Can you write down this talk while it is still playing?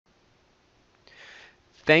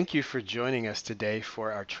Thank you for joining us today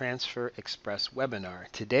for our Transfer Express webinar.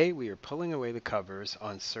 Today we are pulling away the covers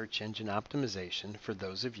on search engine optimization for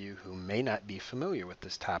those of you who may not be familiar with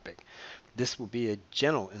this topic. This will be a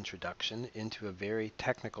gentle introduction into a very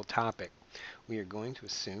technical topic. We are going to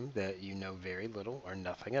assume that you know very little or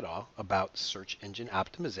nothing at all about search engine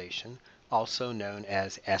optimization, also known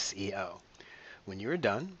as SEO. When you are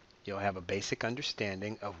done, you'll have a basic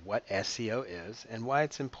understanding of what SEO is and why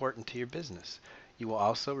it's important to your business. You will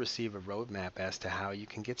also receive a roadmap as to how you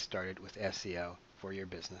can get started with SEO for your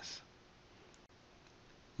business.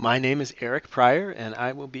 My name is Eric Pryor and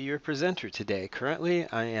I will be your presenter today. Currently,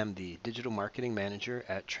 I am the Digital Marketing Manager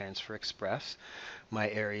at Transfer Express. My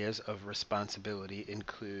areas of responsibility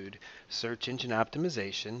include search engine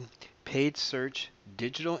optimization, paid search,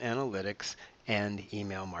 digital analytics, and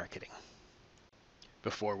email marketing.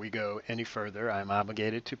 Before we go any further, I'm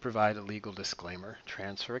obligated to provide a legal disclaimer.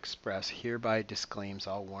 Transfer Express hereby disclaims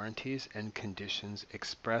all warranties and conditions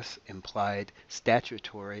express, implied,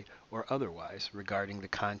 statutory, or otherwise regarding the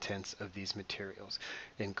contents of these materials,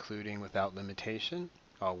 including without limitation,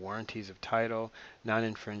 all warranties of title,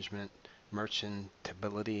 non-infringement,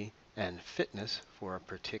 merchantability, and fitness for a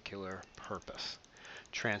particular purpose.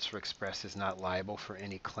 Transfer Express is not liable for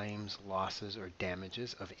any claims, losses, or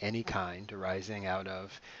damages of any kind arising out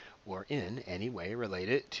of or in any way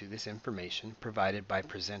related to this information provided by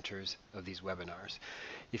presenters of these webinars.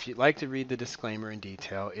 If you'd like to read the disclaimer in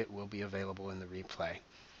detail, it will be available in the replay.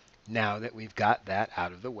 Now that we've got that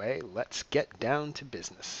out of the way, let's get down to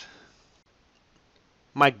business.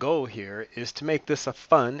 My goal here is to make this a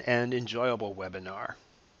fun and enjoyable webinar.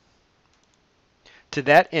 To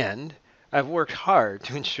that end, I've worked hard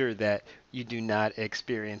to ensure that you do not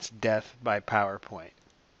experience death by PowerPoint.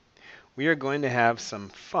 We are going to have some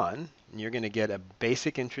fun, and you're going to get a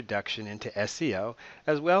basic introduction into SEO,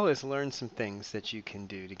 as well as learn some things that you can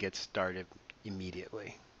do to get started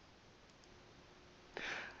immediately.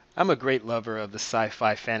 I'm a great lover of the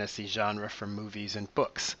sci-fi fantasy genre from movies and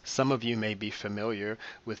books. Some of you may be familiar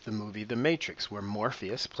with the movie The Matrix, where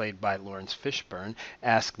Morpheus, played by Lawrence Fishburne,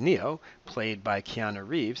 asks Neo, played by Keanu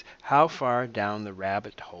Reeves, how far down the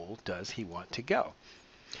rabbit hole does he want to go?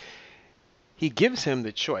 He gives him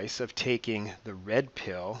the choice of taking the red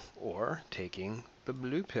pill or taking the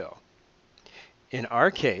blue pill. In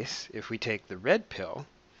our case, if we take the red pill,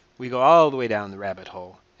 we go all the way down the rabbit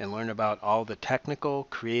hole and learn about all the technical,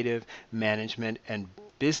 creative, management, and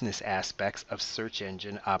business aspects of search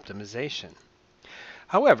engine optimization.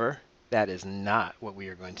 However, that is not what we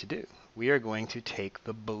are going to do. We are going to take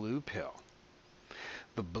the blue pill.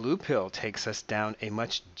 The blue pill takes us down a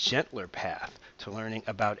much gentler path to learning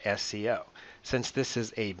about SEO, since this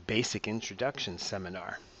is a basic introduction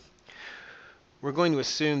seminar. We're going to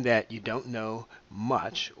assume that you don't know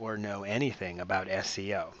much or know anything about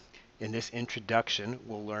SEO. In this introduction,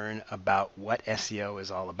 we'll learn about what SEO is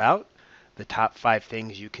all about, the top 5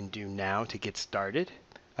 things you can do now to get started,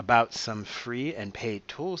 about some free and paid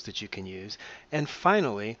tools that you can use, and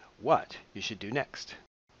finally, what you should do next.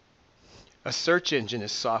 A search engine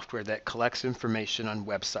is software that collects information on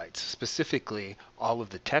websites, specifically all of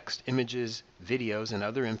the text, images, videos, and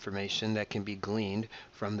other information that can be gleaned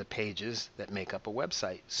from the pages that make up a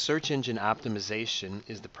website. Search engine optimization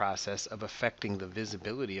is the process of affecting the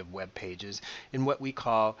visibility of web pages in what we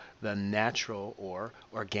call the natural or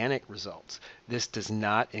organic results. This does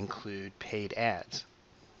not include paid ads.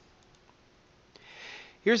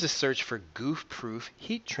 Here's a search for goof-proof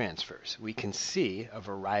heat transfers. We can see a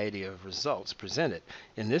variety of results presented.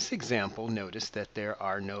 In this example, notice that there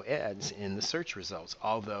are no ads in the search results,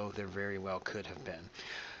 although there very well could have been.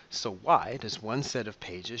 So why does one set of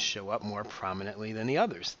pages show up more prominently than the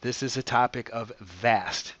others? This is a topic of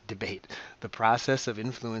vast debate. The process of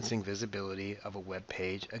influencing visibility of a web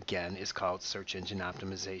page, again, is called search engine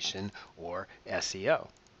optimization, or SEO.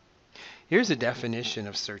 Here's a definition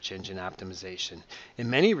of search engine optimization. In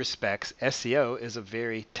many respects, SEO is a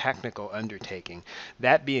very technical undertaking.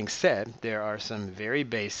 That being said, there are some very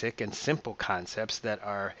basic and simple concepts that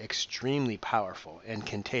are extremely powerful and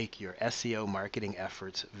can take your SEO marketing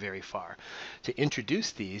efforts very far. To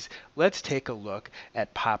introduce these, let's take a look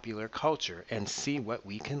at popular culture and see what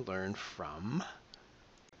we can learn from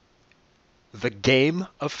the Game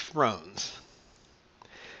of Thrones.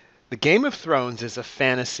 The Game of Thrones is a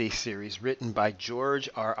fantasy series written by George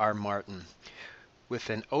R.R. Martin with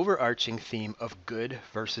an overarching theme of good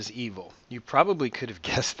versus evil. You probably could have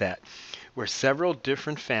guessed that, where several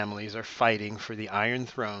different families are fighting for the Iron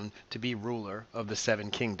Throne to be ruler of the 7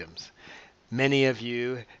 kingdoms. Many of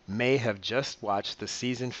you may have just watched the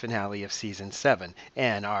season finale of season 7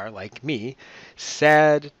 and are, like me,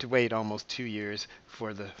 sad to wait almost 2 years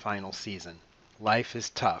for the final season. Life is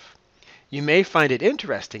tough. You may find it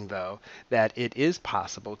interesting, though, that it is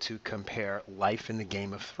possible to compare life in the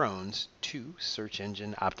Game of Thrones to search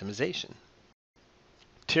engine optimization.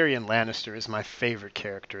 Tyrion Lannister is my favorite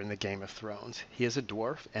character in the Game of Thrones. He is a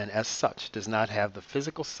dwarf and as such does not have the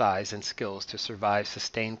physical size and skills to survive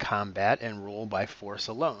sustained combat and rule by force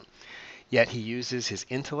alone. Yet he uses his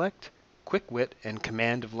intellect, quick wit, and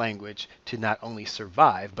command of language to not only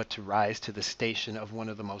survive but to rise to the station of one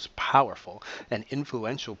of the most powerful and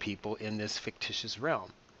influential people in this fictitious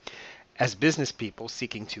realm. As business people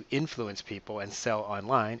seeking to influence people and sell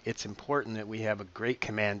online, it's important that we have a great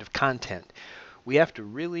command of content. We have to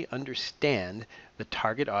really understand the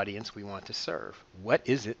target audience we want to serve. What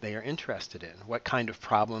is it they are interested in? What kind of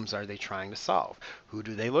problems are they trying to solve? Who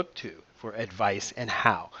do they look to for advice and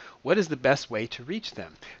how? What is the best way to reach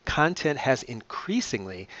them? Content has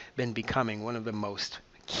increasingly been becoming one of the most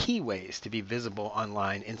key ways to be visible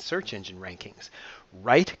online in search engine rankings.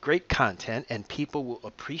 Write great content and people will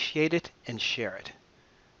appreciate it and share it.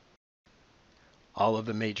 All of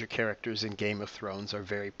the major characters in Game of Thrones are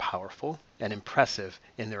very powerful and impressive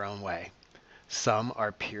in their own way. Some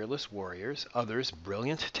are peerless warriors, others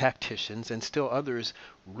brilliant tacticians, and still others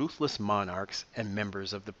ruthless monarchs and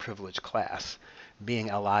members of the privileged class. Being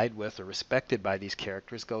allied with or respected by these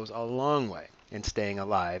characters goes a long way in staying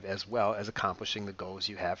alive as well as accomplishing the goals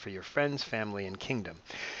you have for your friends, family, and kingdom.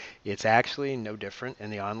 It's actually no different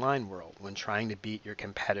in the online world when trying to beat your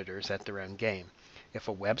competitors at their own game. If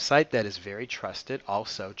a website that is very trusted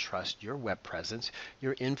also trusts your web presence,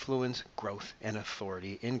 your influence, growth, and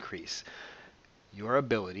authority increase. Your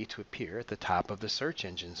ability to appear at the top of the search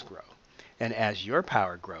engines grow. And as your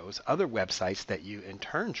power grows, other websites that you in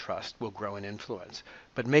turn trust will grow in influence.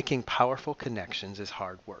 But making powerful connections is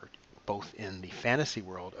hard work, both in the fantasy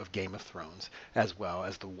world of Game of Thrones as well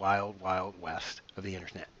as the wild, wild west of the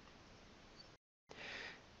internet.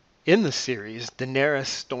 In the series, Daenerys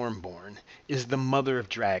Stormborn is the mother of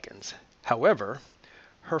dragons. However,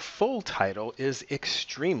 her full title is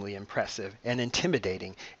extremely impressive and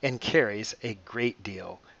intimidating and carries a great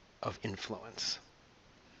deal of influence.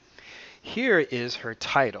 Here is her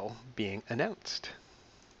title being announced.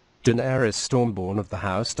 Daenerys Stormborn of the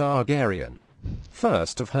House Targaryen.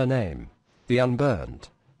 First of her name. The Unburned.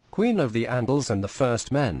 Queen of the Andals and the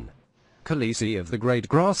First Men. Khaleesi of the Great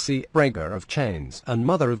Grassy, breaker of chains, and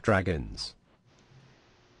mother of dragons.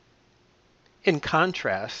 In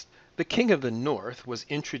contrast, the King of the North was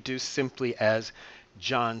introduced simply as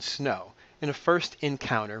Jon Snow in a first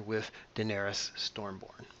encounter with Daenerys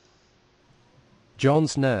Stormborn. Jon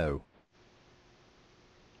Snow.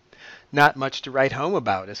 Not much to write home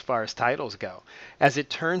about as far as titles go. As it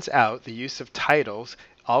turns out, the use of titles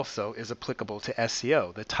also is applicable to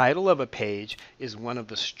SEO. The title of a page is one of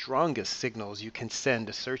the strongest signals you can send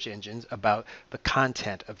to search engines about the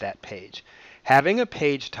content of that page. Having a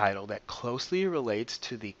page title that closely relates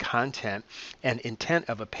to the content and intent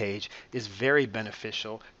of a page is very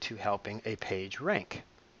beneficial to helping a page rank.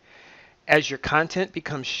 As your content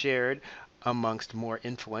becomes shared amongst more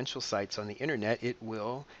influential sites on the internet, it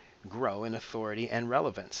will grow in authority and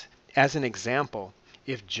relevance. As an example,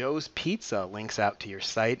 if Joe's Pizza links out to your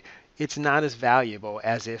site, it's not as valuable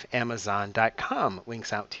as if Amazon.com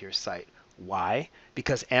links out to your site. Why?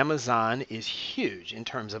 Because Amazon is huge in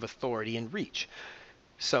terms of authority and reach.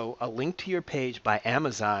 So a link to your page by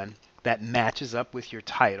Amazon that matches up with your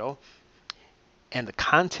title and the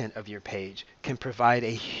content of your page can provide a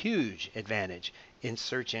huge advantage in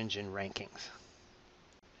search engine rankings.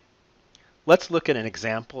 Let's look at an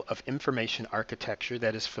example of information architecture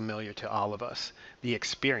that is familiar to all of us, the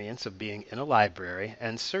experience of being in a library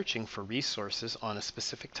and searching for resources on a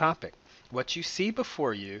specific topic. What you see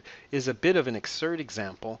before you is a bit of an absurd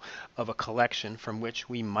example of a collection from which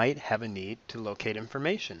we might have a need to locate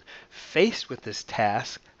information. Faced with this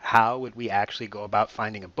task, how would we actually go about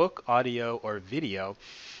finding a book, audio, or video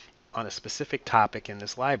on a specific topic in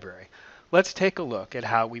this library? Let's take a look at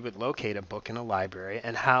how we would locate a book in a library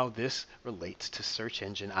and how this relates to search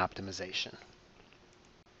engine optimization.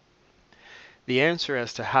 The answer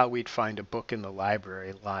as to how we'd find a book in the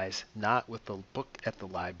library lies not with the book at the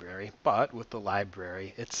library, but with the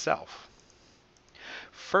library itself.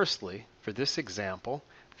 Firstly, for this example,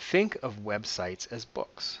 think of websites as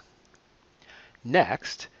books.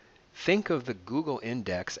 Next, think of the Google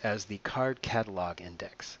index as the card catalog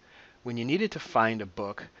index. When you needed to find a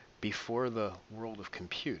book Before the world of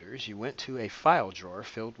computers, you went to a file drawer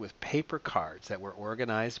filled with paper cards that were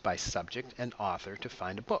organized by subject and author to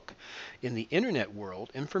find a book. In the internet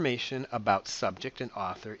world, information about subject and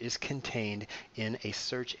author is contained in a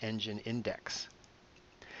search engine index.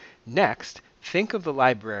 Next, think of the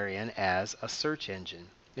librarian as a search engine,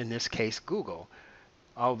 in this case Google,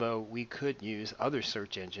 although we could use other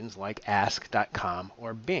search engines like ask.com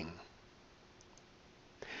or Bing.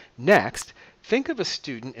 Next, think of a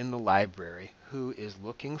student in the library who is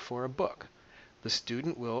looking for a book. The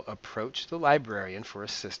student will approach the librarian for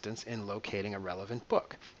assistance in locating a relevant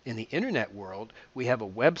book. In the internet world, we have a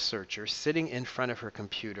web searcher sitting in front of her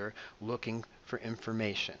computer looking for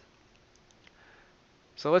information.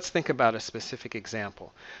 So let's think about a specific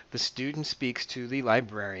example. The student speaks to the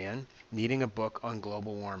librarian needing a book on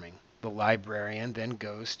global warming. The librarian then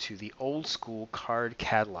goes to the old school card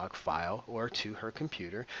catalog file or to her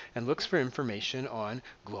computer and looks for information on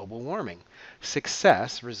global warming.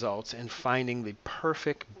 Success results in finding the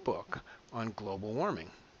perfect book on global warming.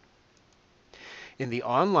 In the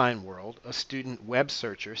online world, a student web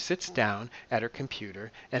searcher sits down at her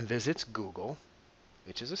computer and visits Google,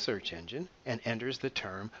 which is a search engine, and enters the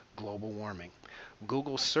term global warming.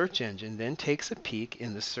 Google's search engine then takes a peek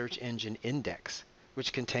in the search engine index,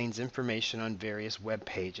 which contains information on various web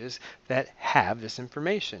pages that have this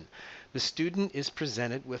information. The student is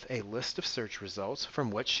presented with a list of search results from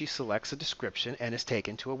which she selects a description and is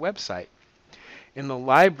taken to a website. In the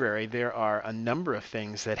library, there are a number of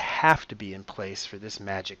things that have to be in place for this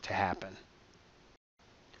magic to happen.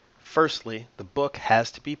 Firstly, the book has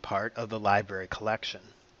to be part of the library collection.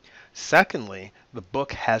 Secondly, the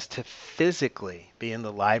book has to physically be in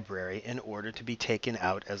the library in order to be taken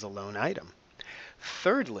out as a lone item.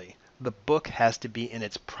 Thirdly, the book has to be in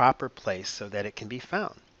its proper place so that it can be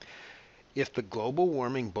found. If the global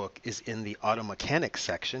warming book is in the auto mechanics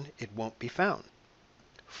section, it won't be found.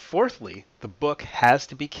 Fourthly, the book has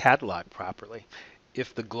to be cataloged properly.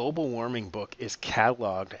 If the global warming book is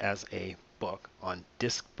cataloged as a book on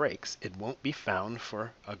disc brakes, it won't be found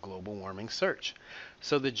for a global warming search.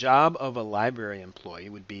 So the job of a library employee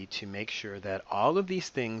would be to make sure that all of these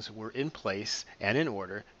things were in place and in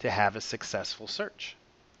order to have a successful search.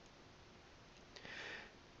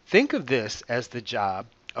 Think of this as the job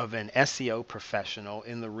of an SEO professional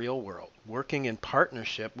in the real world, working in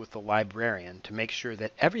partnership with the librarian to make sure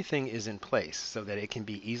that everything is in place so that it can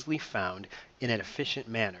be easily found in an efficient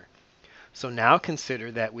manner. So now consider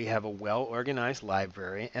that we have a well-organized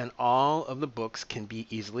library and all of the books can be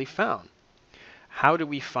easily found. How do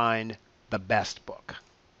we find the best book?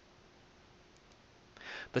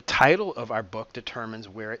 The title of our book determines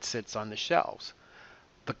where it sits on the shelves.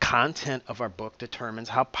 The content of our book determines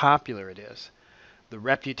how popular it is. The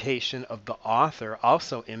reputation of the author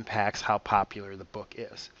also impacts how popular the book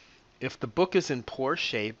is. If the book is in poor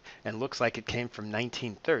shape and looks like it came from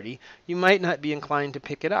 1930, you might not be inclined to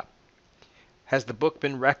pick it up. Has the book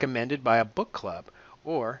been recommended by a book club,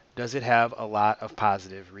 or does it have a lot of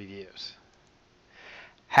positive reviews?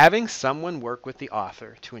 Having someone work with the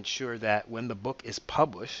author to ensure that when the book is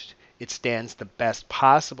published, it stands the best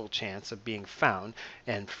possible chance of being found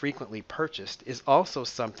and frequently purchased is also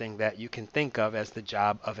something that you can think of as the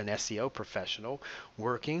job of an SEO professional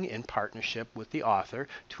working in partnership with the author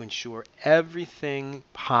to ensure everything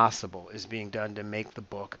possible is being done to make the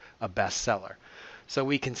book a bestseller. So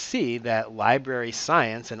we can see that library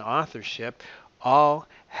science and authorship all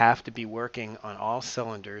have to be working on all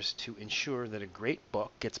cylinders to ensure that a great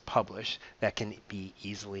book gets published that can be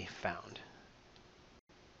easily found.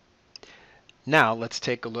 Now let's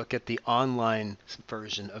take a look at the online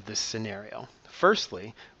version of this scenario.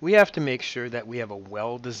 Firstly, we have to make sure that we have a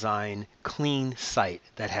well-designed, clean site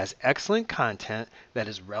that has excellent content that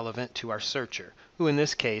is relevant to our searcher, who in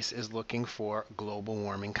this case is looking for global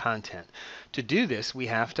warming content. To do this, we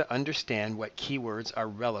have to understand what keywords are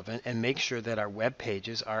relevant and make sure that our web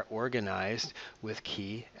pages are organized with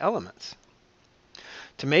key elements.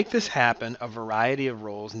 To make this happen, a variety of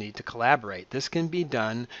roles need to collaborate. This can be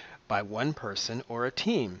done by one person or a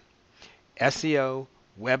team. SEO,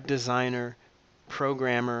 web designer,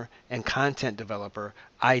 programmer, and content developer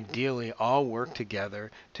ideally all work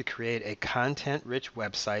together to create a content-rich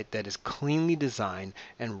website that is cleanly designed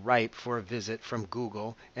and ripe for a visit from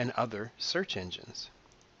Google and other search engines.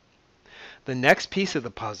 The next piece of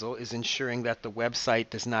the puzzle is ensuring that the website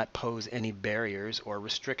does not pose any barriers or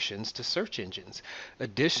restrictions to search engines.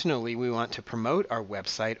 Additionally, we want to promote our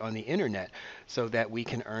website on the internet so that we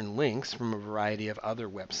can earn links from a variety of other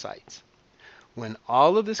websites. When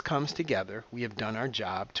all of this comes together, we have done our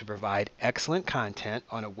job to provide excellent content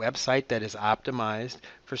on a website that is optimized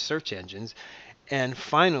for search engines And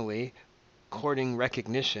finally, courting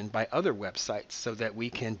recognition by other websites so that we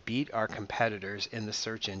can beat our competitors in the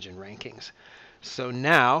search engine rankings. So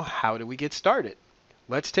now, how do we get started?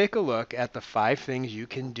 Let's take a look at the 5 things you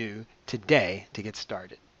can do today to get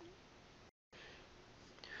started.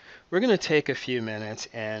 We're going to take a few minutes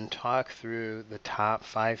and talk through the top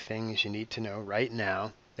 5 things you need to know right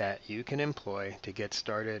now that you can employ to get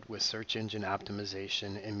started with search engine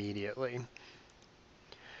optimization immediately.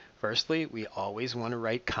 Firstly, we always want to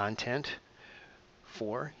write content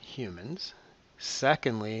for humans.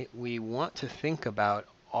 Secondly, we want to think about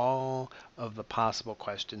all of the possible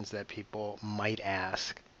questions that people might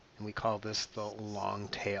ask, and we call this the long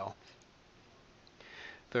tail.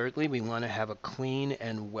 Thirdly, we want to have a clean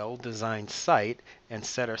and well-designed site and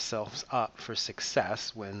set ourselves up for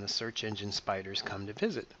success when the search engine spiders come to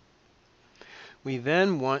visit. We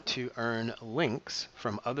then want to earn links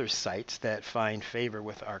from other sites that find favor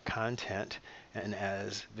with our content, and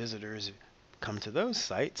as visitors come to those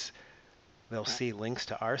sites, they'll see links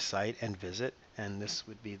to our site and visit, and this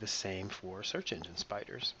would be the same for search engine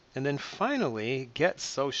spiders. And then finally, get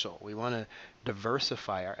social. We want to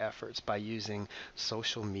diversify our efforts by using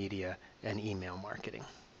social media and email marketing.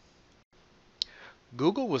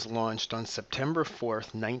 Google was launched on September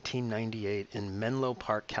 4th, 1998 in Menlo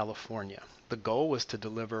Park, California. The goal was to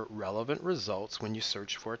deliver relevant results when you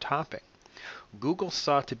search for a topic. Google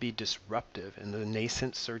sought to be disruptive in the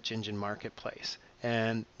nascent search engine marketplace,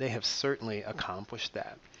 and they have certainly accomplished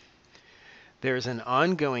that. There is an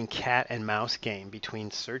ongoing cat and mouse game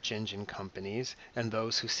between search engine companies and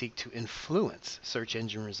those who seek to influence search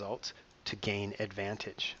engine results to gain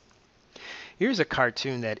advantage. Here's a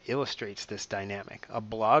cartoon that illustrates this dynamic. A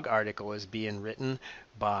blog article is being written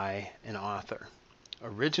by an author.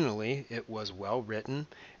 Originally, it was well written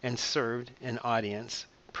and served an audience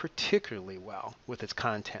particularly well with its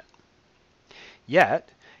content. Yet,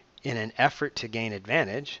 in an effort to gain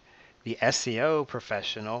advantage, the SEO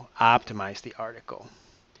professional optimized the article.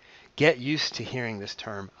 Get used to hearing this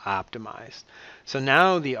term, optimized. So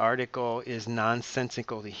now the article is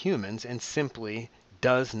nonsensical to humans and simply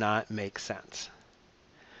does not make sense.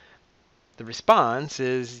 The response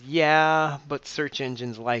is, yeah, but search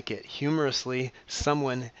engines like it. Humorously,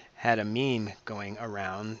 someone had a meme going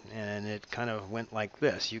around, and it kind of went like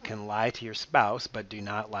this: you can lie to your spouse, but do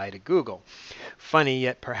not lie to Google. Funny,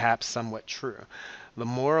 yet perhaps somewhat true. The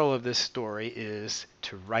moral of this story is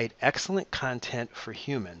to write excellent content for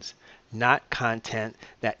humans, not content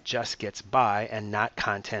that just gets by and not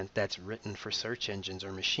content that's written for search engines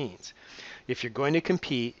or machines. If you're going to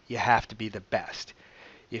compete, you have to be the best.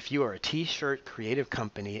 If you are a t-shirt creative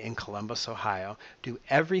company in Columbus, Ohio, do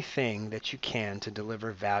everything that you can to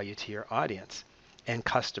deliver value to your audience and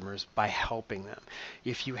customers by helping them.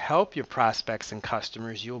 If you help your prospects and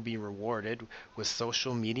customers, you'll be rewarded with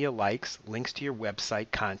social media likes, links to your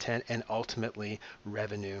website content, and ultimately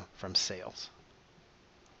revenue from sales.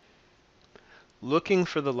 Looking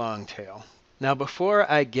for the long tail. Now, before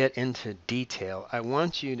I get into detail, I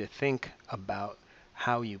want you to think about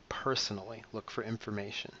how you personally look for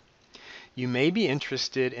information. You may be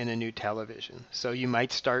interested in a new television, so you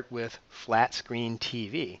might start with flat screen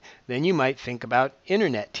TV. Then you might think about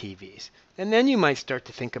internet TVs. And then you might start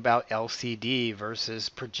to think about LCD versus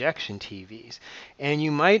projection TVs. And you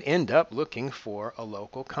might end up looking for a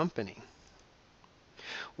local company.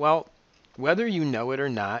 Well, whether you know it or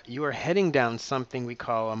not, you are heading down something we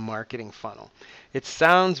call a marketing funnel. It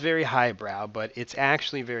sounds very highbrow, but it's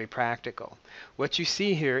actually very practical. What you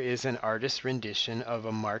see here is an artist's rendition of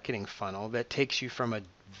a marketing funnel that takes you from a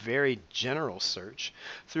very general search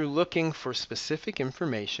through looking for specific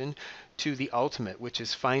information to the ultimate, which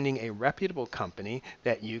is finding a reputable company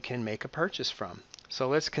that you can make a purchase from. So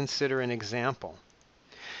let's consider an example.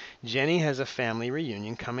 Jenny has a family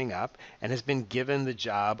reunion coming up and has been given the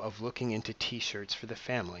job of looking into t-shirts for the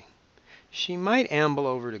family. She might amble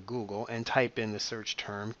over to Google and type in the search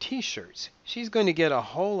term t-shirts. She's going to get a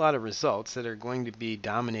whole lot of results that are going to be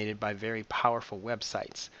dominated by very powerful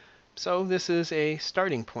websites. So this is a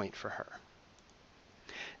starting point for her.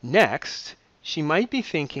 Next, she might be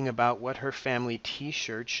thinking about what her family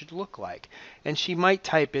t-shirt should look like, and she might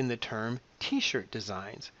type in the term t-shirt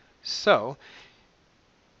designs. So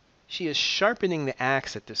she is sharpening the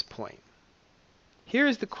axe at this point. Here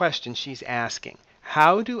is the question she's asking.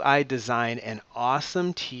 How do I design an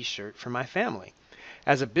awesome t-shirt for my family?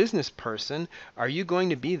 As a business person, are you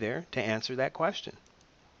going to be there to answer that question?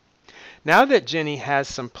 Now that Jenny has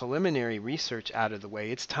some preliminary research out of the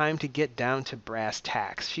way, it's time to get down to brass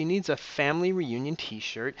tacks. She needs a family reunion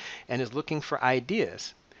t-shirt and is looking for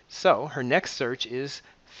ideas. So her next search is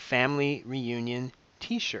family reunion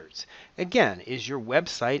t-shirts. Again, is your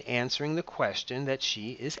website answering the question that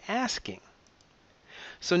she is asking?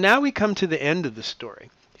 So now we come to the end of the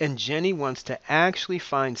story, and Jenny wants to actually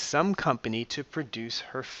find some company to produce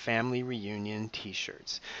her family reunion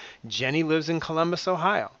t-shirts. Jenny lives in Columbus,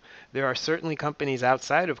 Ohio. There are certainly companies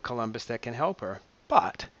outside of Columbus that can help her,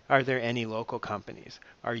 but are there any local companies?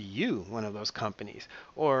 Are you one of those companies?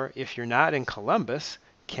 Or if you're not in Columbus,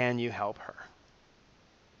 can you help her?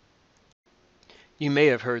 You may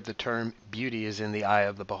have heard the term beauty is in the eye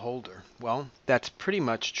of the beholder. Well, that's pretty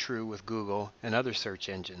much true with Google and other search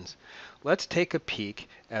engines. Let's take a peek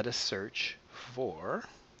at a search for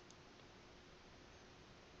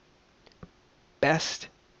best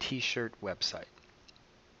t-shirt website.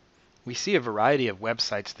 We see a variety of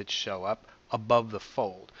websites that show up above the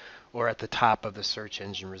fold or at the top of the search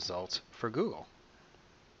engine results for Google.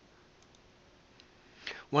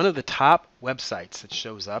 One of the top websites that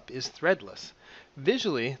shows up is Threadless.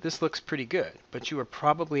 Visually, this looks pretty good, but you are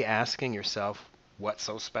probably asking yourself, what's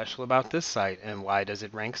so special about this site and why does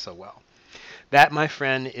it rank so well? That, my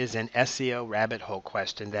friend, is an SEO rabbit hole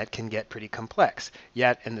question that can get pretty complex.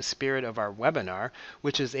 Yet, in the spirit of our webinar,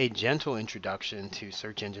 which is a gentle introduction to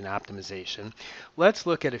search engine optimization, let's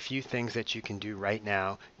look at a few things that you can do right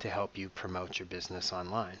now to help you promote your business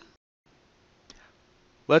online.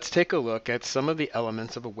 Let's take a look at some of the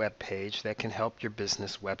elements of a web page that can help your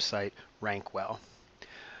business website rank well.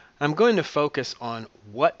 I'm going to focus on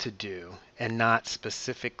what to do and not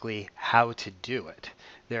specifically how to do it.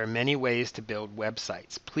 There are many ways to build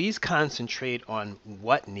websites. Please concentrate on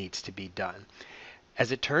what needs to be done.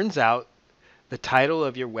 As it turns out, the title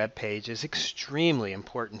of your web page is extremely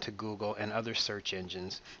important to Google and other search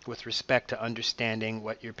engines with respect to understanding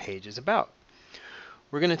what your page is about.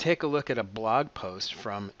 We're going to take a look at a blog post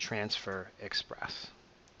from Transfer Express.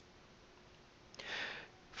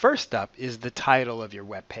 First up is the title of your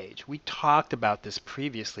web page. We talked about this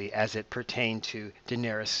previously as it pertained to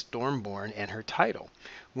Daenerys Stormborn and her title.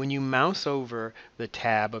 When you mouse over the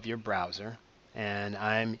tab of your browser, and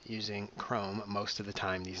I'm using Chrome most of the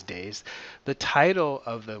time these days, the title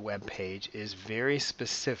of the web page is very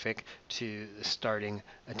specific to starting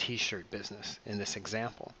a t-shirt business in this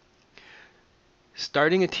example.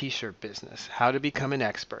 Starting a t-shirt business, how to become an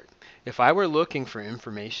expert. If I were looking for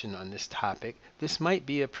information on this topic, this might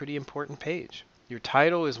be a pretty important page. Your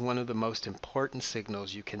title is one of the most important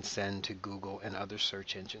signals you can send to Google and other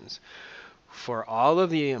search engines. For all of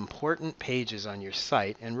the important pages on your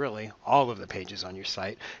site, and really all of the pages on your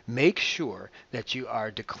site, make sure that you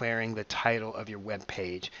are declaring the title of your web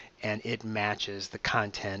page and it matches the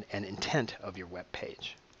content and intent of your web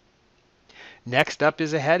page. Next up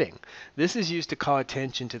is a heading. This is used to call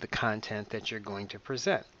attention to the content that you're going to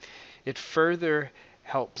present. It further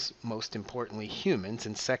helps, most importantly, humans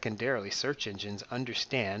and secondarily search engines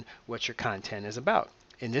understand what your content is about.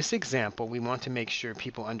 In this example, we want to make sure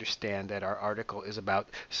people understand that our article is about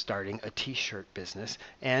starting a t-shirt business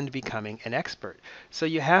and becoming an expert. So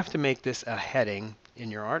you have to make this a heading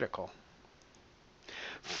in your article.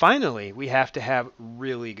 Finally, we have to have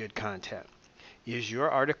really good content. Is your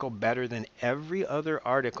article better than every other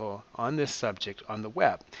article on this subject on the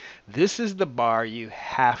web? This is the bar you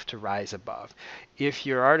have to rise above. If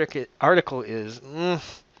your article is,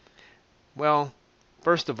 well,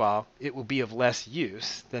 first of all, it will be of less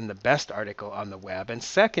use than the best article on the web. And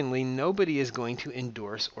secondly, nobody is going to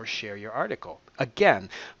endorse or share your article. Again,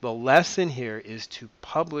 the lesson here is to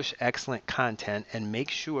publish excellent content and make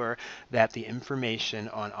sure that the information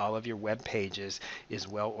on all of your web pages is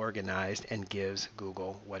well organized and gives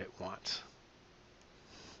Google what it wants.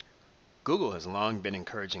 Google has long been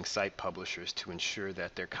encouraging site publishers to ensure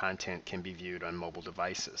that their content can be viewed on mobile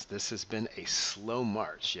devices. This has been a slow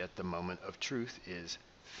march, yet the moment of truth is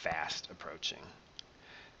fast approaching.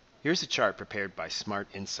 Here's a chart prepared by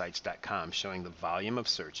smartinsights.com showing the volume of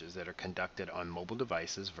searches that are conducted on mobile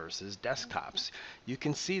devices versus desktops. You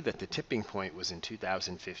can see that the tipping point was in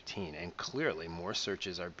 2015, and clearly more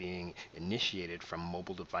searches are being initiated from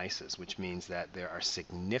mobile devices, which means that there are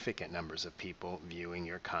significant numbers of people viewing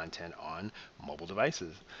your content on mobile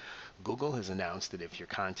devices. Google has announced that if your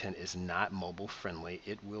content is not mobile friendly,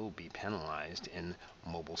 it will be penalized in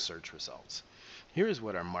mobile search results. Here is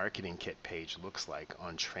what our marketing kit page looks like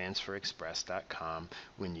on transferexpress.com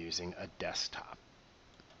when using a desktop.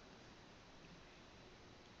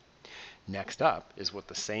 Next up is what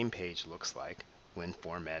the same page looks like when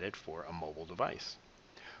formatted for a mobile device.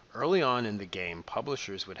 Early on in the game,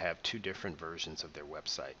 publishers would have two different versions of their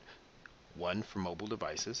website. one for mobile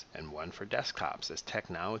devices and one for desktops. As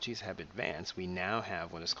technologies have advanced, we now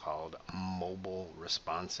have what is called mobile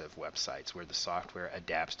responsive websites, where the software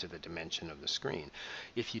adapts to the dimension of the screen.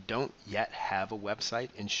 If you don't yet have a website,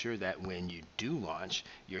 ensure that when you do launch,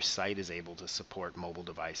 your site is able to support mobile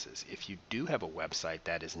devices. If you do have a website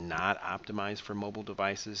that is not optimized for mobile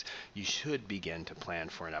devices, you should begin to plan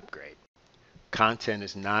for an upgrade. Content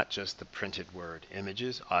is not just the printed word.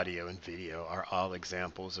 Images, audio, and video are all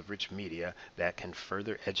examples of rich media that can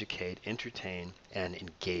further educate, entertain, and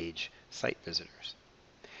engage site visitors.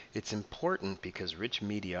 It's important because rich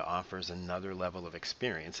media offers another level of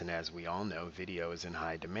experience, and as we all know, video is in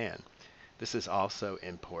high demand. This is also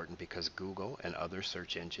important because Google and other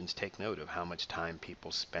search engines take note of how much time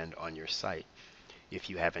people spend on your site. If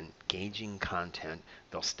you have engaging content,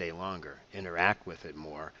 they'll stay longer, interact with it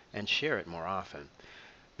more, and share it more often.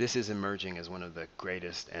 This is emerging as one of the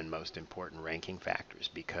greatest and most important ranking factors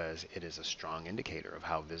because it is a strong indicator of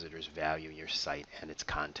how visitors value your site and its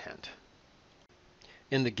content.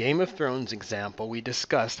 In the Game of Thrones example, we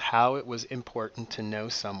discussed how it was important to know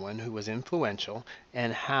someone who was influential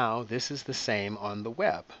and how this is the same on the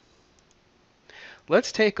web.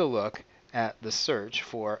 Let's take a look at the search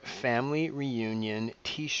for Family Reunion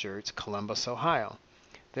T-shirts, Columbus, Ohio.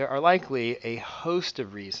 There are likely a host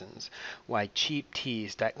of reasons why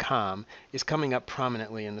cheaptees.com is coming up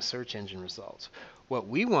prominently in the search engine results. What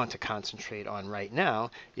we want to concentrate on right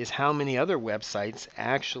now is how many other websites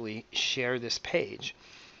actually share this page.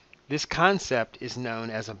 This concept is known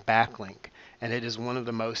as a backlink, and it is one of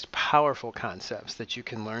the most powerful concepts that you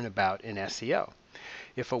can learn about in SEO.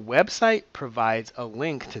 If a website provides a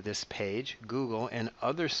link to this page, Google and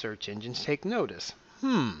other search engines take notice.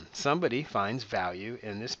 Somebody finds value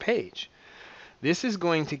in this page. This is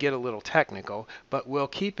going to get a little technical, but we'll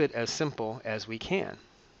keep it as simple as we can.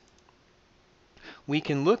 We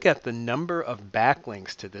can look at the number of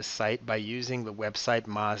backlinks to this site by using the website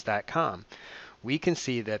moz.com. We can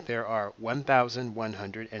see that there are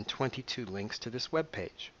 1,122 links to this web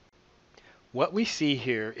page. What we see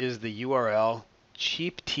here is the URL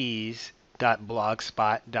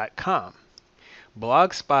cheaptees.blogspot.com.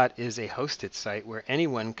 Blogspot is a hosted site where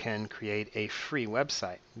anyone can create a free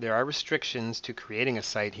website. There are restrictions to creating a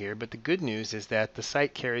site here, but the good news is that the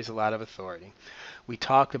site carries a lot of authority. We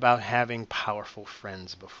talked about having powerful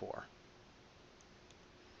friends before.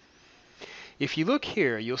 If you look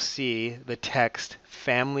here, you'll see the text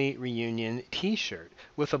Family Reunion T-shirt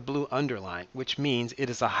with a blue underline, which means it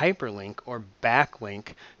is a hyperlink or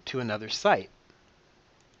backlink to another site.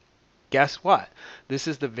 Guess what? This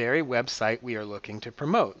is the very website we are looking to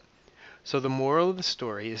promote. So the moral of the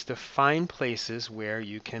story is to find places where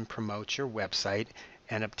you can promote your website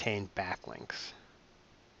and obtain backlinks.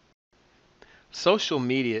 Social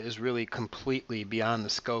media is really completely beyond the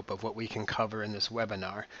scope of what we can cover in this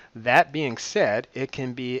webinar. That being said, it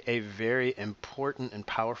can be a very important and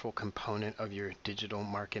powerful component of your digital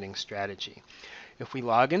marketing strategy. If we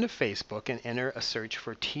log into Facebook and enter a search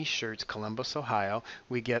for T-shirts Columbus, Ohio,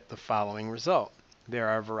 we get the following result. There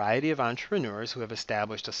are a variety of entrepreneurs who have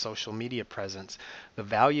established a social media presence. The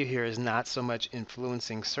value here is not so much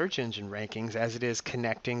influencing search engine rankings as it is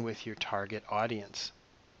connecting with your target audience.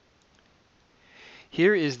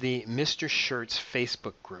 Here is the Mr. Shirts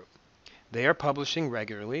Facebook group. They are publishing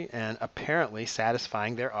regularly and apparently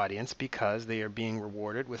satisfying their audience because they are being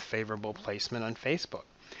rewarded with favorable placement on Facebook.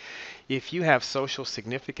 If you have social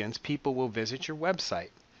significance, people will visit your website.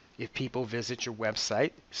 If people visit your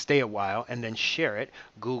website, stay a while, and then share it,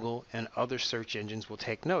 Google and other search engines will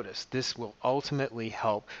take notice. This will ultimately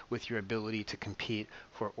help with your ability to compete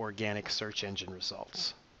for organic search engine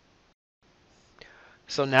results.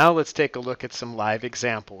 So now let's take a look at some live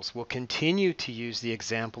examples. We'll continue to use the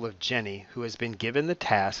example of Jenny, who has been given the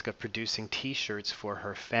task of producing T-shirts for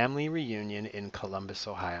her family reunion in Columbus,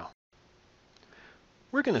 Ohio.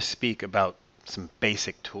 We're going to speak about some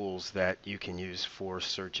basic tools that you can use for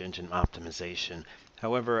search engine optimization.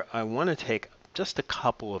 However, I want to take just a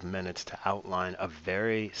couple of minutes to outline a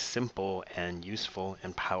very simple and useful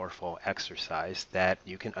and powerful exercise that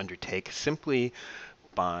you can undertake simply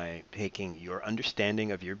by taking your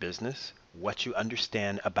understanding of your business, what you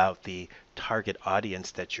understand about the target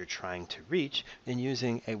audience that you're trying to reach, and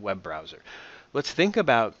using a web browser. Let's think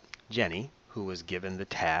about Jenny, who was given the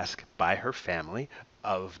task by her family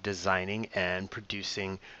of designing and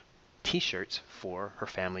producing T-shirts for her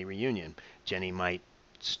family reunion. Jenny might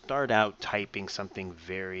start out typing something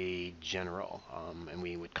very general, and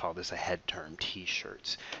we would call this a head term,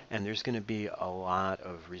 T-shirts. And there's going to be a lot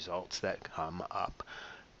of results that come up.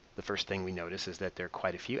 The first thing we notice is that there are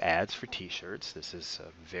quite a few ads for t-shirts. This is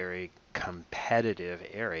a very competitive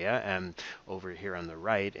area, and over here on the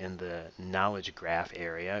right in the knowledge graph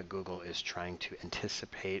area, Google is trying to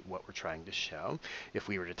anticipate what we're trying to show. If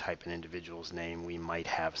we were to type an individual's name, we might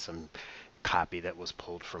have some copy that was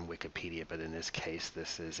pulled from Wikipedia, but in this case,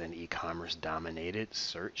 this is an e-commerce dominated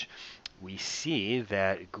search. We see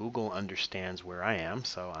that Google understands where I am.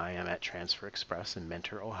 So I am at Transfer Express in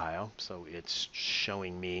Mentor, Ohio. So it's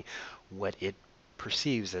showing me what it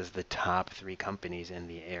perceives as the top 3 companies in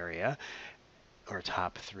the area, or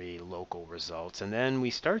top 3 local results. And then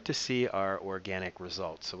we start to see our organic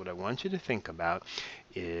results. So what I want you to think about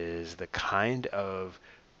is the kind of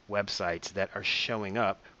websites that are showing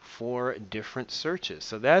up for different searches.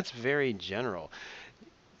 So that's very general.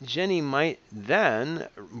 Jenny might then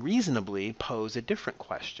reasonably pose a different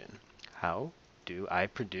question. How do I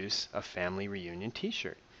produce a family reunion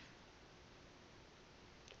t-shirt?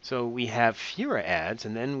 So we have fewer ads,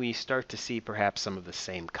 and then we start to see perhaps some of the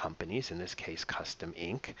same companies, in this case Custom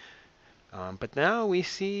Ink. But now we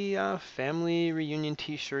see family reunion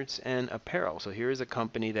t-shirts and apparel. So here is a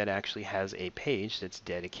company that actually has a page that's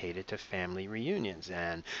dedicated to family reunions.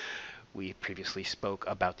 And we previously spoke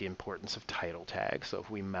about the importance of title tags. So if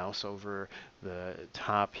we mouse over the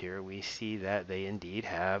top here, we see that they indeed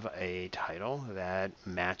have a title that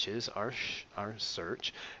matches our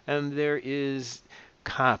search. And there is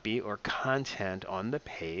copy or content on the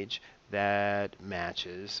page that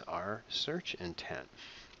matches our search intent.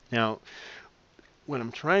 Now, what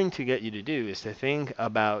I'm trying to get you to do is to think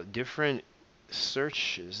about different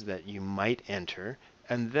searches that you might enter,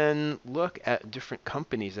 and then look at different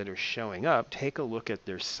companies that are showing up, take a look at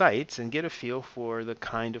their sites, and get a feel for the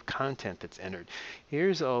kind of content that's entered.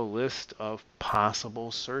 Here's a list of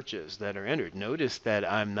possible searches that are entered. Notice that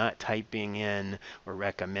I'm not typing in or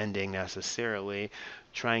recommending necessarily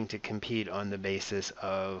trying to compete on the basis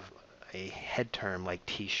of a head term like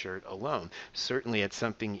t-shirt alone. Certainly it's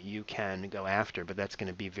something you can go after, but that's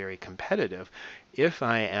going to be very competitive. If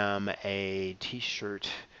I am a t-shirt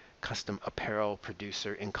custom apparel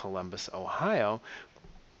producer in Columbus, Ohio,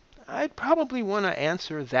 I'd probably want to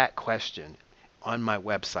answer that question on my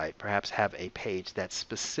website, perhaps have a page that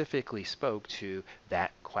specifically spoke to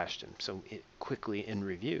that question. So quickly in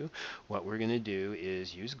review, what we're going to do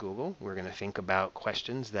is use Google. We're going to think about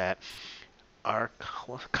questions that our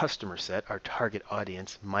customer set, our target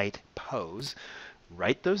audience might pose.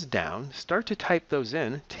 Write those down, start to type those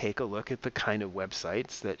in, take a look at the kind of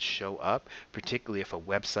websites that show up, particularly if a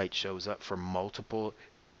website shows up for multiple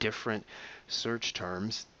different search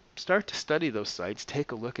terms. Start to study those sites,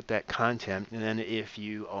 take a look at that content, and then if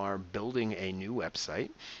you are building a new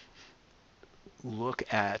website, look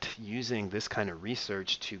at using this kind of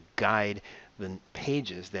research to guide the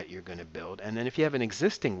pages that you're going to build. And then if you have an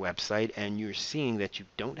existing website and you're seeing that you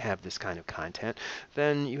don't have this kind of content,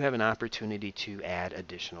 then you have an opportunity to add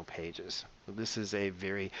additional pages. So this is a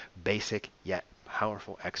very basic yet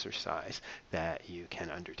powerful exercise that you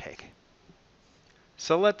can undertake.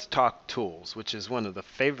 So let's talk tools, which is one of the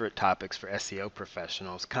favorite topics for SEO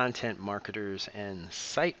professionals, content marketers, and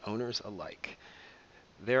site owners alike.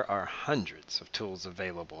 There are hundreds of tools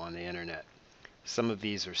available on the internet. Some of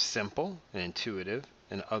these are simple and intuitive,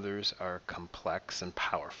 and others are complex and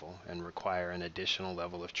powerful and require an additional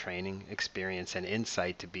level of training, experience, and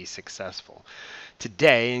insight to be successful.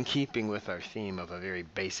 Today, in keeping with our theme of a very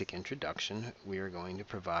basic introduction, we are going to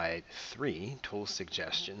provide 3 tool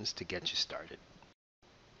suggestions to get you started.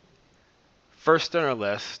 First on our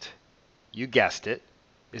list, you guessed it,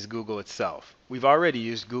 is Google itself. We've already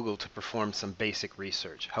used Google to perform some basic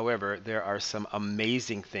research. However, there are some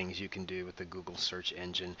amazing things you can do with the Google search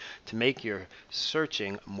engine to make your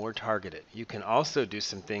searching more targeted. You can also do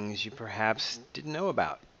some things you perhaps didn't know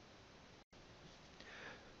about.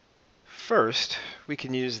 First, we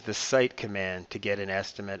can use the cite command to get an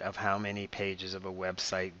estimate of how many pages of a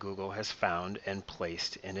website Google has found and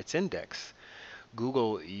placed in its index.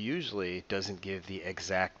 Google usually doesn't give the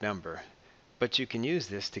exact number, but you can use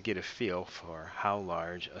this to get a feel for how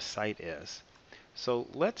large a site is. So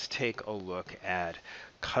let's take a look at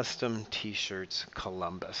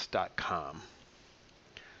customtshirtscolumbus.com.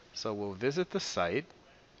 So we'll visit the site,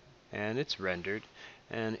 and it's rendered,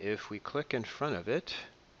 and if we click in front of it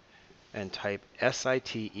and type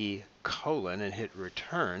SITE colon and hit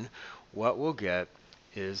return, what we'll get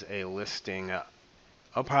is a listing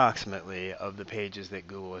approximately of the pages that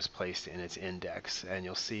Google has placed in its index, and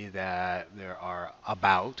you'll see that there are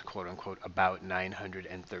about, quote unquote, about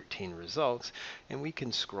 913 results, and we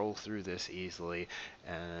can scroll through this easily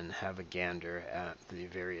and have a gander at the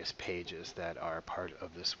various pages that are part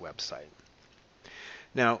of this website.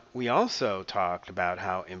 Now, we also talked about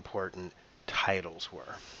how important titles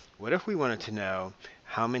were. What if we wanted to know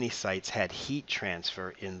how many sites had heat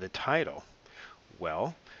transfer in the title?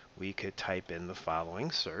 Well, we could type in the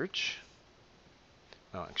following search.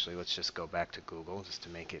 Oh, actually, let's just go back to Google just to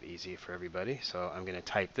make it easy for everybody. So I'm going to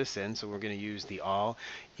type this in. So we're going to use the all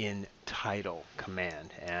in title command,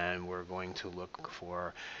 and we're going to look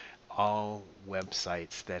for all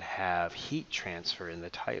websites that have heat transfer in the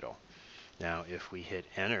title. Now, if we hit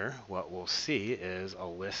enter, what we'll see is a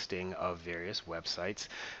listing of various websites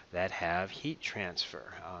that have heat transfer.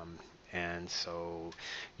 And so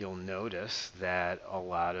you'll notice that a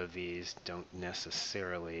lot of these don't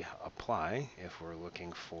necessarily apply if we're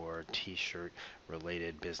looking for t-shirt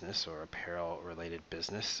related business or apparel related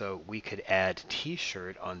business. So we could add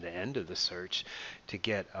t-shirt on the end of the search to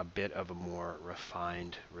get a bit of a more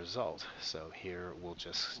refined result. So here we'll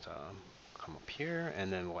just come up here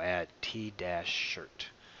and then we'll add t-shirt.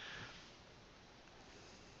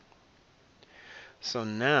 So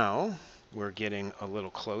now we're getting a little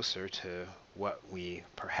closer to what we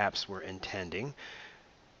perhaps were intending.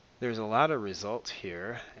 There's a lot of results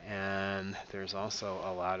here, and there's also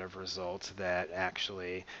a lot of results that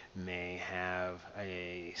actually may have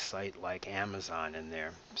a site like Amazon in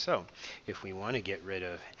there. So if we want to get rid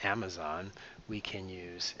of Amazon, we can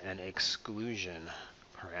use an exclusion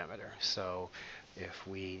parameter. So if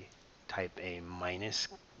we type a minus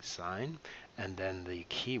sign and then the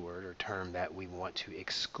keyword or term that we want to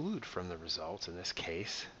exclude from the results, in this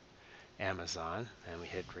case Amazon, and we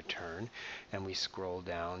hit return and we scroll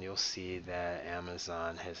down, you'll see that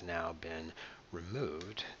Amazon has now been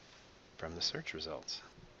removed from the search results.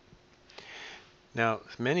 Now,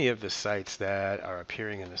 many of the sites that are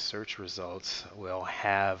appearing in the search results will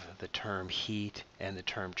have the term heat and the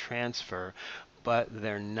term transfer, but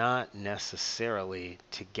they're not necessarily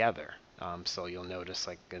together. So you'll notice,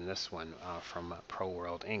 like in this one from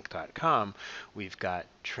ProWorldInc.com, we've got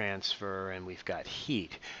transfer and we've got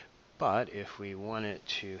heat. But if we wanted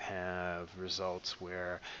to have results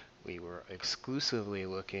where we were exclusively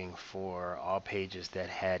looking for all pages that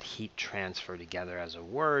had heat transfer together as a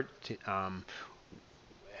word,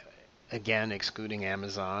 again excluding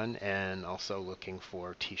Amazon and also looking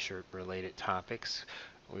for t-shirt related topics,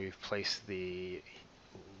 we've placed the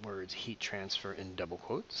words heat transfer in double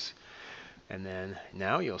quotes. And then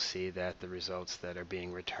now you'll see that the results that are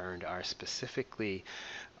being returned are specifically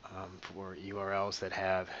for URLs that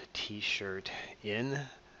have t-shirt in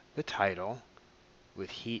the title with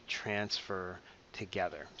heat transfer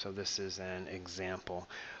together. So this is an example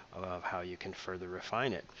of how you can further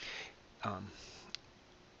refine it.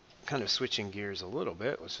 Kind of switching gears a little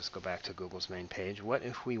bit, let's just go back to Google's main page. What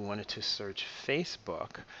if we wanted to search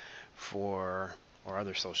Facebook for or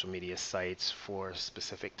other social media sites for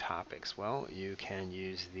specific topics? Well, you can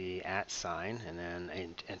use the @ sign and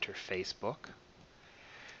then enter Facebook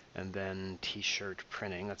and then t-shirt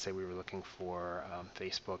printing. Let's say we were looking for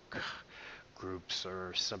Facebook groups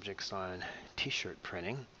or subjects on t-shirt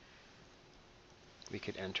printing. We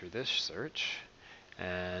could enter this search,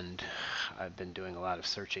 and I've been doing a lot of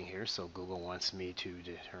searching here, so Google wants me to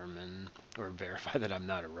determine or verify that I'm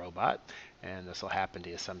not a robot, and this will happen to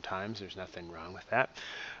you sometimes. There's nothing wrong with that.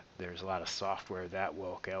 There's a lot of software that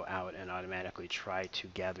will go out and automatically try to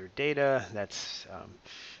gather data. That's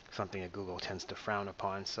something that Google tends to frown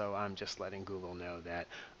upon, so I'm just letting Google know that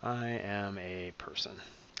I am a person.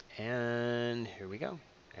 And here we go.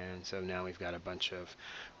 And so now we've got a bunch of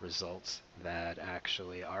results that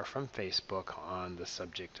actually are from Facebook on the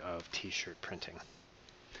subject of t-shirt printing.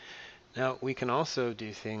 Now we can also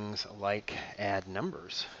do things like add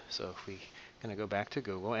numbers. So if we going to go back to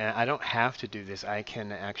Google, and I don't have to do this, I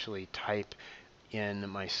can actually type in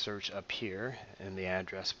my search up here in the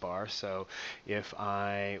address bar. So if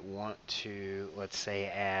I want to, let's say,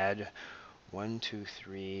 add 1, 2,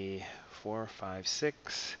 3, 4, 5,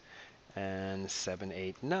 6, and 7,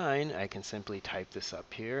 8, 9, I can simply type this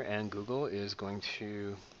up here, and Google is going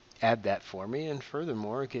to add that for me, and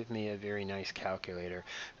furthermore give me a very nice calculator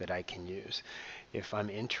that I can use. If I'm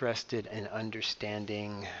interested in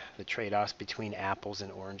understanding the trade-offs between apples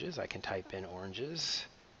and oranges, I can type in oranges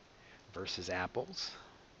versus apples,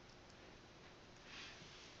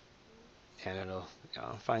 and it'll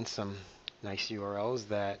find some nice URLs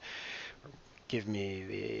that give me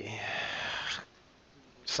the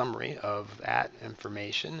summary of that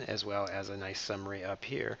information as well as a nice summary up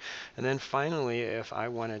here. And then finally, if I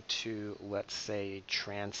wanted to, let's say,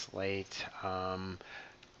 translate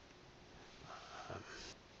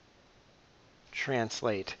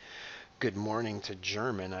good morning to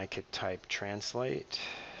German, I could type translate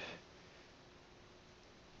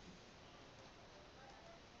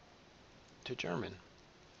into German.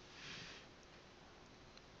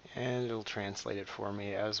 And it'll translate it for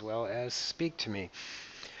me as well as speak to me.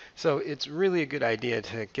 So it's really a good idea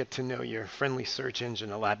to get to know your friendly search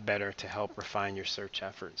engine a lot better to help refine your search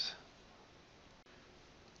efforts.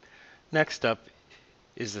 Next up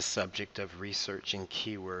is the subject of researching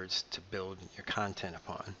keywords to build your content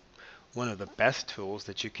upon. One of the best tools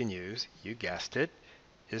that you can use, you guessed it,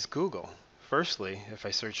 is Google. Firstly, if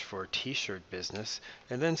I search for t-shirt business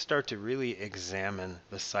and then start to really examine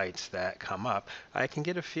the sites that come up, I can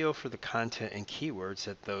get a feel for the content and keywords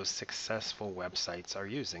that those successful websites are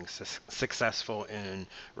using. Successful in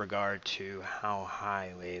regard to how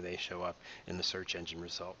highly they show up in the search engine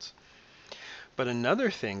results. But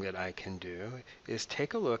another thing that I can do is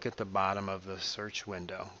take a look at the bottom of the search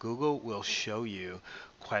window. Google will show you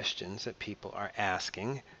questions that people are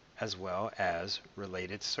asking as well as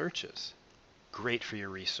related searches. Great for your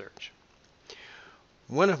research.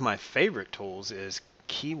 One of my favorite tools is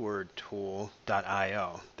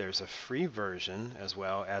keywordtool.io. There's a free version as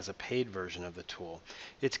well as a paid version of the tool.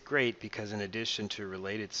 It's great because in addition to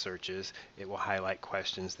related searches, it will highlight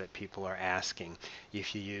questions that people are asking.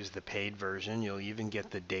 If you use the paid version, you'll even get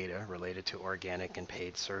the data related to organic and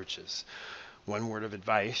paid searches. One word of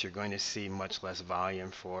advice, you're going to see much less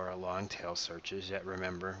volume for long tail searches, yet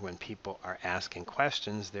remember, when people are asking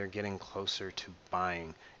questions, they're getting closer to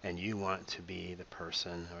buying, and you want to be the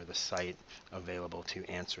person or the site available to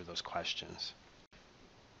answer those questions.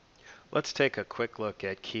 Let's take a quick look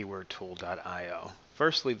at keywordtool.io.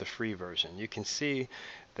 Firstly, the free version. You can see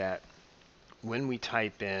that when we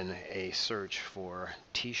type in a search for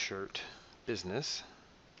t-shirt business,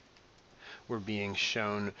 we're being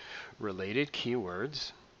shown related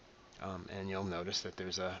keywords, and you'll notice that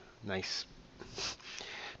there's a nice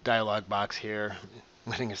dialog box here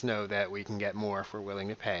letting us know that we can get more if we're willing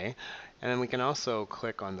to pay. And then we can also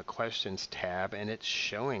click on the questions tab, and it's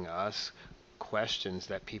showing us questions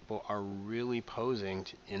that people are really posing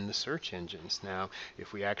in the search engines. Now,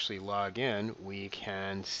 if we actually log in, we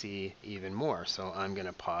can see even more. So I'm going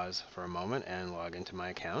to pause for a moment and log into my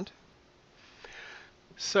account.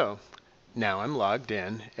 So now I'm logged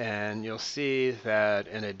in, and you'll see that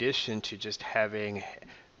in addition to just having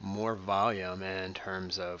more volume in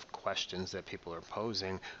terms of questions that people are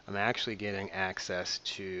posing, I'm actually getting access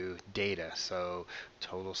to data. So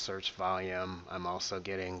total search volume, I'm also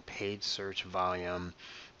getting paid search volume,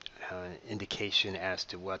 indication as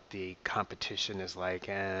to what the competition is like,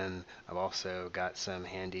 and I've also got some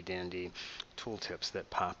handy dandy tooltips that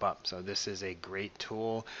pop up. So this is a great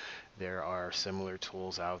tool. There are similar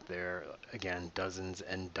tools out there, again, dozens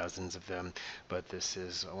and dozens of them, but this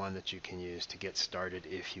is one that you can use to get started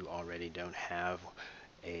if you already don't have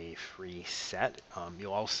a free set.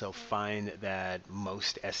 You'll also find that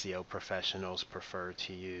most SEO professionals prefer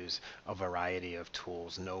to use a variety of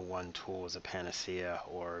tools. No one tool is a panacea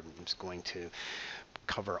or is going to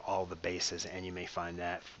cover all the bases, and you may find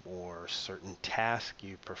that for certain tasks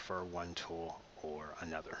you prefer one tool or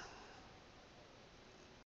another.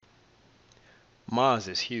 Moz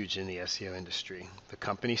is huge in the SEO industry. The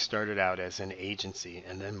company started out as an agency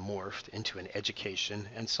and then morphed into an education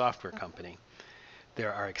and software company.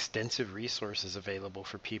 There are extensive resources available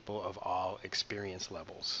for people of all experience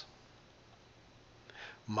levels.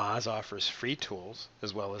 Moz offers free tools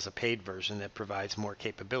as well as a paid version that provides more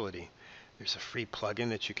capability. There's a free plugin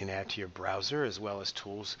that you can add to your browser as well as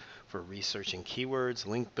tools for researching keywords,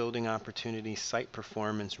 link building opportunities, site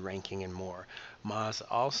performance, ranking, and more. Moz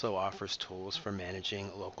also offers tools for managing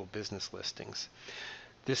local business listings.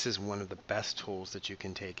 This is one of the best tools that you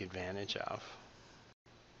can take advantage of.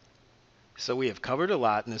 So we have covered a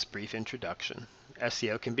lot in this brief introduction.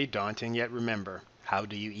 SEO can be daunting, yet remember, how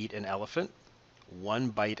do you eat an elephant? One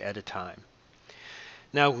bite at a time.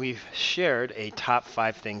 Now we've shared a top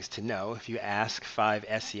 5 things to know. If you ask 5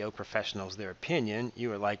 SEO professionals their opinion,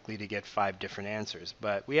 you are likely to get 5 different answers.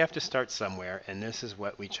 But we have to start somewhere, and this is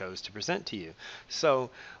what we chose to present to you. So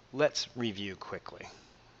let's review quickly.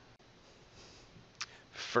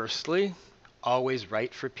 Firstly, always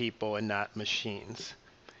write for people and not machines.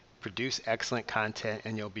 Produce excellent content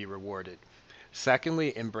and you'll be rewarded.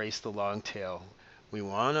 Secondly, embrace the long tail. We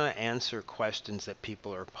want to answer questions that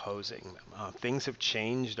people are posing. Things have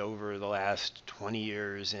changed over the last 20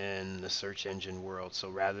 years in the search engine world. So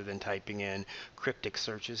rather than typing in cryptic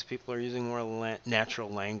searches, people are using more natural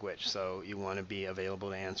language. So you want to be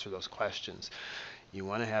available to answer those questions. You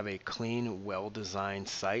want to have a clean, well-designed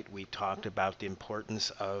site. We talked about the importance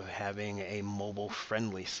of having a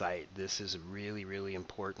mobile-friendly site. This is really, really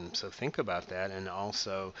important. So think about that, and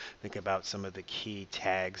also think about some of the key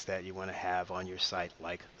tags that you want to have on your site,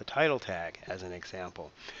 like the title tag as an example.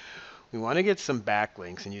 We want to get some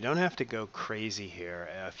backlinks, and you don't have to go crazy here.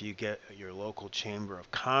 If you get your local chamber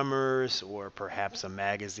of commerce or perhaps a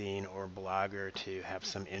magazine or blogger to have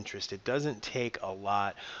some interest, it doesn't take a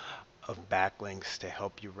lot of backlinks to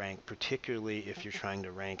help you rank, particularly if you're trying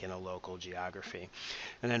to rank in a local geography.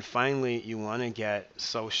 And then finally, you want to get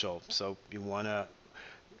social. So you want to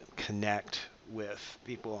connect with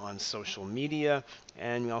people on social media,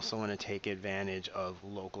 and you also want to take advantage of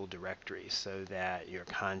local directories so that your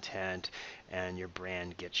content and your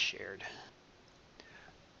brand gets shared.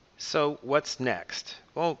 So what's next?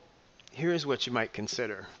 Well, here's what you might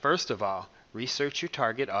consider. First of all, research your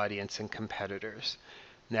target audience and competitors.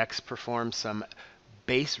 Next, perform some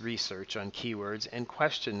base research on keywords and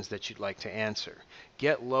questions that you'd like to answer.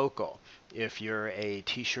 Get local. If you're a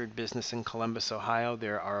t-shirt business in Columbus, Ohio,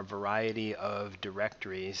 there are a variety of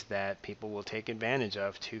directories that people will take advantage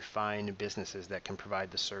of to find businesses that can provide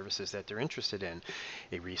the services that they're interested in.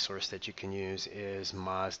 A resource that you can use is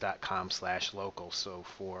moz.com/local. So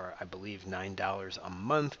for, I believe, $9 a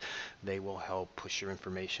month, they will help push your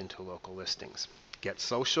information to local listings. Get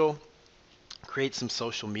social. Create some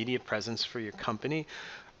social media presence for your company.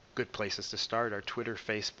 Good places to start are Twitter,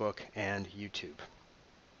 Facebook, and YouTube.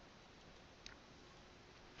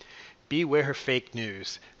 Beware fake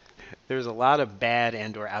news. There's a lot of bad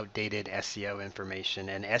and or outdated SEO information,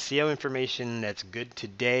 and SEO information that's good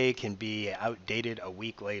today can be outdated a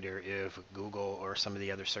week later if Google or some of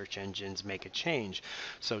the other search engines make a change.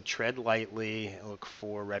 So tread lightly, look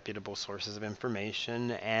for reputable sources of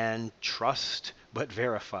information, and trust but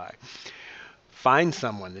verify. Find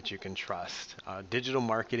someone that you can trust. Digital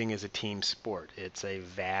marketing is a team sport. It's a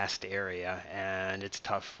vast area, and it's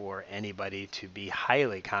tough for anybody to be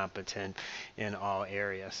highly competent in all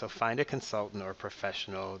areas. So find a consultant or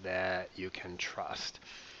professional that you can trust.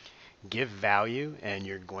 Give value, and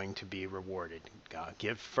you're going to be rewarded.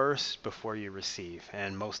 Give first before you receive,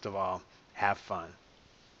 and most of all, have fun.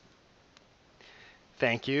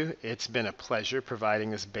 Thank you. It's been a pleasure providing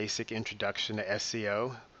this basic introduction to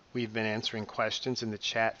SEO. We've been answering questions in the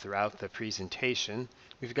chat throughout the presentation.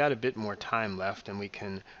 We've got a bit more time left, and we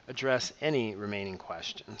can address any remaining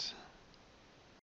questions.